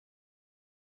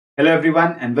Hello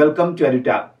everyone and welcome to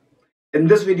EduTab. In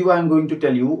this video, I am going to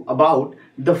tell you about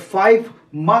the 5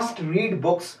 must-read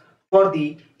books for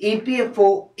the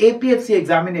EPFO APFC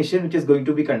examination which is going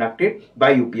to be conducted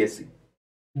by UPSC.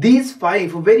 These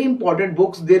 5 very important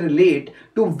books, they relate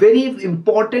to very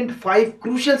important 5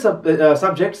 crucial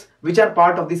subjects which are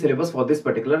part of the syllabus for this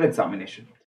particular examination.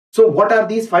 So what are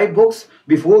these 5 books?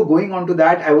 Before going on to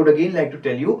that, I would again like to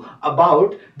tell you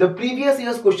about the previous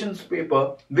year's questions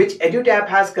paper which EduTab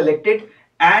has collected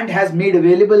and has made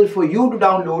available for you to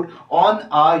download on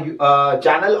our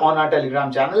channel, on our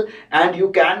Telegram channel, and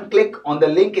you can click on the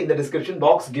link in the description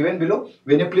box given below.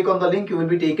 When you click on the link, you will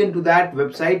be taken to that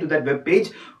website, to that web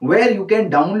page where you can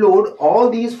download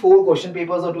all these 4 question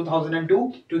papers of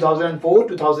 2002, 2004,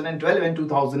 2012 and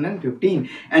 2015,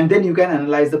 and then you can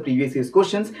analyze the previous year's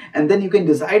questions, and then you can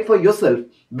decide for yourself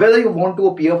whether you want to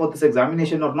appear for this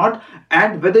examination or not,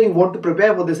 and whether you want to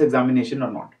prepare for this examination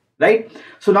or not. Right?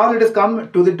 So now let us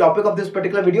come to the topic of this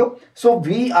particular video. So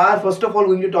we are first of all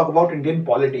going to talk about Indian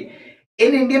polity.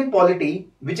 In Indian polity,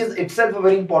 which is itself a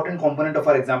very important component of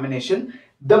our examination,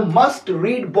 the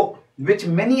must-read book which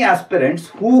many aspirants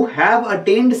who have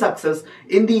attained success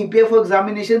in the EPFO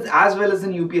examinations as well as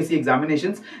in UPSC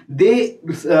examinations, they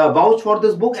vouch for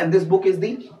this book, and this book is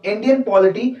the Indian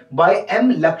Polity by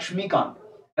M. Lakshmikant.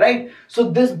 Right,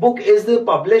 so this book is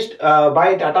published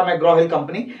by Tata McGraw-Hill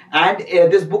Company, and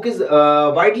this book is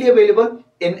widely available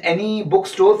in any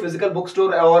bookstore, physical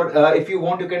bookstore, or if you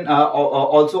want, you can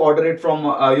also order it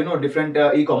from different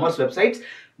e-commerce websites.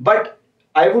 But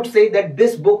I would say that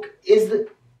this book is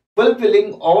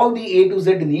fulfilling all the A to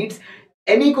Z needs.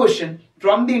 Any question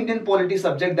from the Indian polity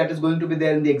subject that is going to be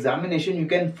there in the examination, you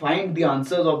can find the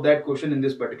answers of that question in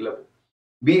this particular book.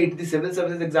 Be it the civil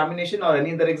service examination or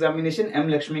any other examination, M.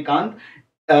 Lakshmikant,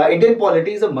 Indian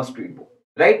polity is a must-read book,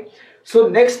 right? So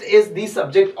next is the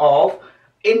subject of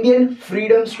Indian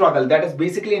freedom struggle, that is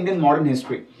basically Indian modern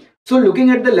history. So looking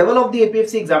at the level of the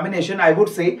APFC examination, I would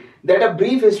say that a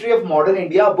brief history of modern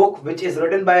India, a book which is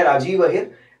written by Rajiv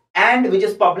Ahir and which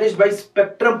is published by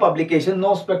Spectrum Publications.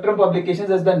 Now Spectrum Publications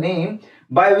is the name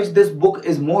by which this book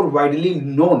is more widely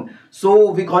known.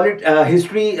 So we call it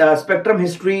Spectrum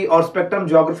History or Spectrum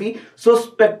Geography. So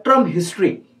Spectrum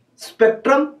History,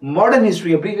 Spectrum Modern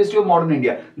History, a brief history of modern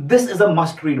India. This is a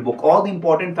must-read book. All the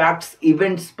important facts,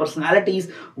 events,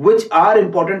 personalities which are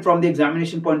important from the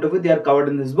examination point of view, they are covered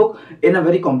in this book in a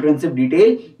very comprehensive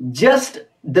detail. Just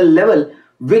the level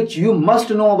which you must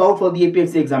know about for the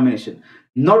APFC examination.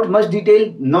 Not much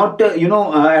detail, not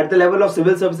at the level of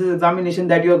civil services examination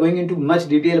that you are going into much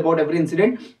detail about every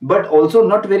incident, but also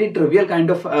not very trivial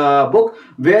kind of book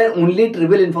where only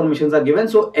trivial informations are given.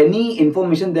 So any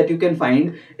information that you can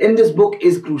find in this book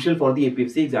is crucial for the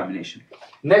APFC examination.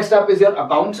 Next up is your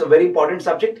accounts, a very important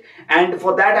subject, and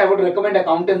for that I would recommend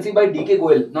Accountancy by D.K.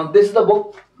 Goyal. Now this is the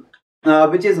book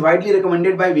which is widely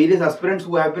recommended by various aspirants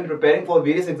who have been preparing for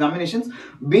various examinations,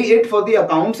 be it for the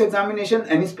accounts examination,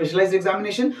 any specialized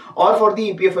examination, or for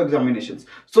the EPFO examinations.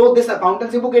 So this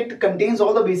accountancy book, it contains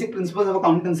all the basic principles of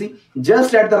accountancy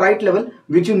just at the right level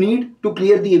which you need to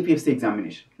clear the APFC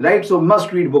examination, right? So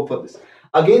must read book for this.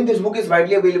 Again, this book is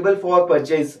widely available for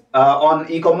purchase on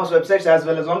e-commerce websites as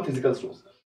well as on physical stores.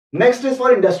 Next is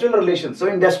for industrial relations. So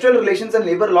industrial relations and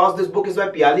labor laws, this book is by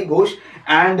Piyali Ghosh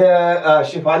and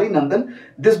Shefali Nandan.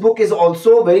 This book is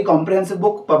also a very comprehensive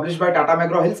book published by Tata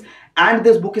McGraw-Hill, and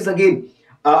this book is again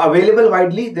available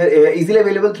widely, easily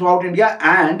available throughout India,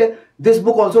 and this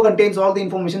book also contains all the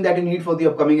information that you need for the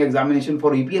upcoming examination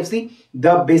for EPFC,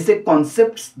 the basic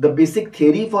concepts, the basic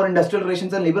theory for industrial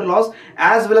relations and labor laws,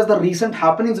 as well as the recent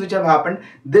happenings which have happened.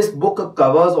 This book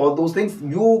covers all those things.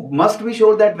 You must be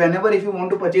sure that whenever if you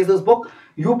want to purchase this book,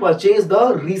 you purchase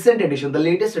the recent edition, the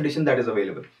latest edition that is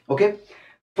available. Okay.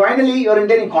 Finally, your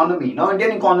Indian economy. Now,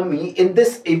 Indian economy, in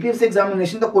this APFC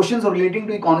examination, the questions relating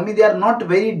to economy, they are not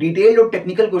very detailed or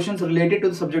technical questions related to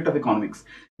the subject of economics.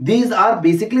 These are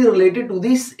basically related to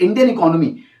this Indian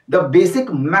economy, the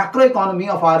basic macro economy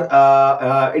of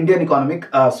our Indian economic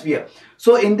sphere.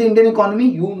 So in the Indian economy,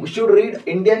 you should read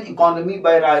Indian Economy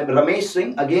by Ramesh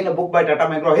Singh, again a book by Tata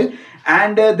McGraw-Hill,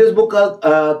 and this book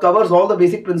covers all the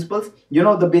basic principles,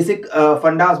 the basic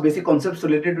fundas, basic concepts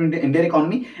related to Indian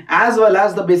economy, as well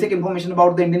as the basic information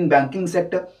about the Indian banking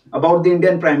sector, about the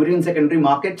Indian primary and secondary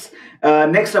markets,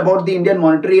 next about the Indian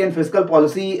monetary and fiscal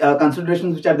policy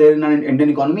considerations which are there in our Indian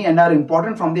economy and are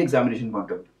important from the examination point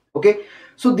of view. Okay.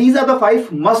 So these are the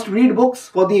 5 must-read books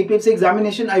for the APFC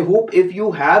examination. I hope if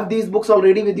you have these books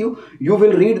already with you, you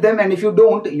will read them, and if you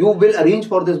don't, you will arrange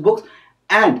for these books.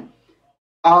 And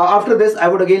after this, I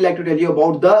would again like to tell you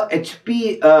about the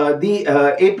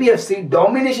APFC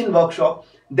domination workshop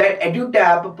that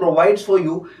EduTap provides for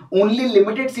you. Only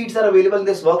limited seats are available in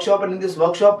this workshop, and in this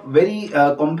workshop, very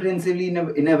comprehensively,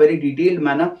 in a very detailed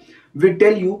manner, we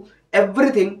tell you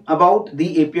everything about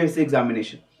the APFC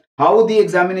examination. How the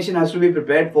examination has to be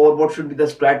prepared for, what should be the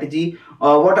strategy,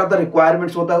 what are the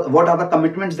requirements, what are the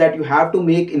commitments that you have to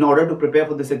make in order to prepare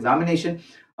for this examination,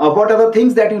 what are the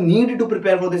things that you need to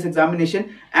prepare for this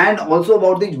examination, and also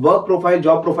about the work profile,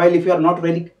 job profile. If you are not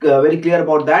very clear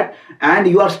about that and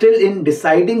you are still in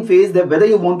deciding phase that whether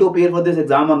you want to appear for this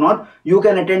exam or not, you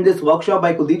can attend this workshop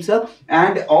by Kuldeep sir,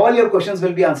 and all your questions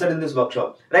will be answered in this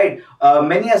workshop, right?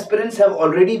 Many aspirants have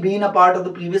already been a part of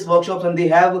the previous workshops and they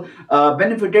have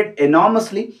benefited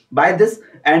enormously by this,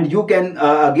 and you can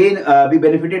again be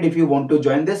benefited if you want to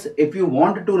join this. If you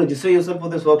want to register yourself for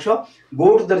this workshop,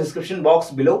 go to the description box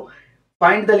below,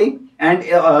 find the link, and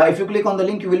if you click on the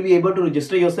link, you will be able to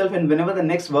register yourself, and whenever the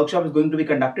next workshop is going to be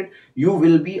conducted, you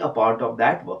will be a part of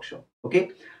that workshop.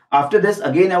 Okay, after this,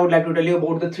 again I would like to tell you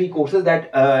about the 3 courses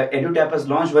that EduTap has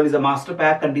launched. One is a master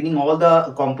pack containing all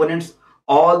the components,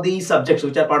 all the subjects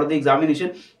which are part of the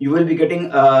examination. You will be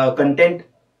getting content,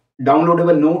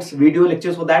 downloadable notes, video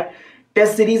lectures for that.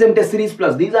 Test series and test series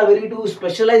plus, these are very 2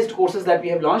 specialized courses that we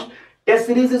have launched. Test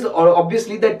series is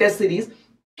obviously the test series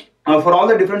for all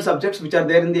the different subjects which are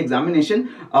there in the examination.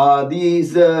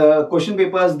 These question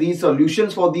papers, these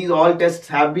solutions for these all tests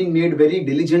have been made very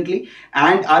diligently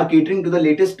and are catering to the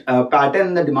latest pattern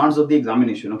and the demands of the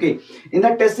examination. Okay, in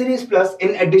the test series plus,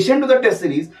 in addition to the test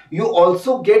series, you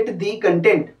also get the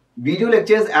content, video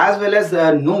lectures as well as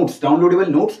notes, downloadable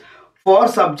notes for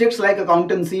subjects like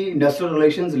accountancy, industrial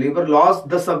relations, labor laws,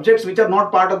 the subjects which are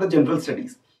not part of the general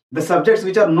studies, the subjects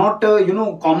which are not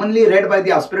commonly read by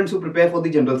the aspirants who prepare for the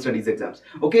general studies exams.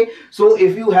 Okay, so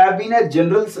if you have been a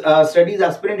general studies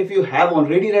aspirant, if you have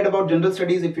already read about general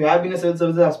studies, if you have been a civil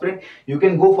services aspirant, you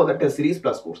can go for the test series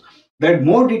plus course. There are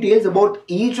more details about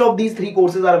each of these 3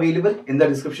 courses are available in the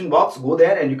description box. Go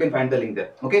there and you can find the link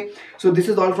there. Okay, so this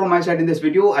is all from my side in this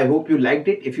video. I hope you liked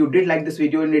it. If you did like this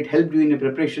video and it helped you in your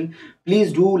preparation,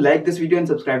 please do like this video and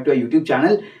subscribe to our YouTube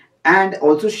channel. And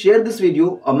also share this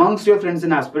video amongst your friends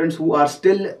and aspirants who are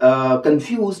still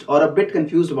confused or a bit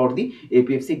confused about the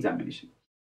APFC examination.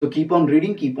 So keep on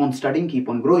reading, keep on studying, keep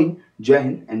on growing. Jai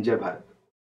Hind and Jai Bharat.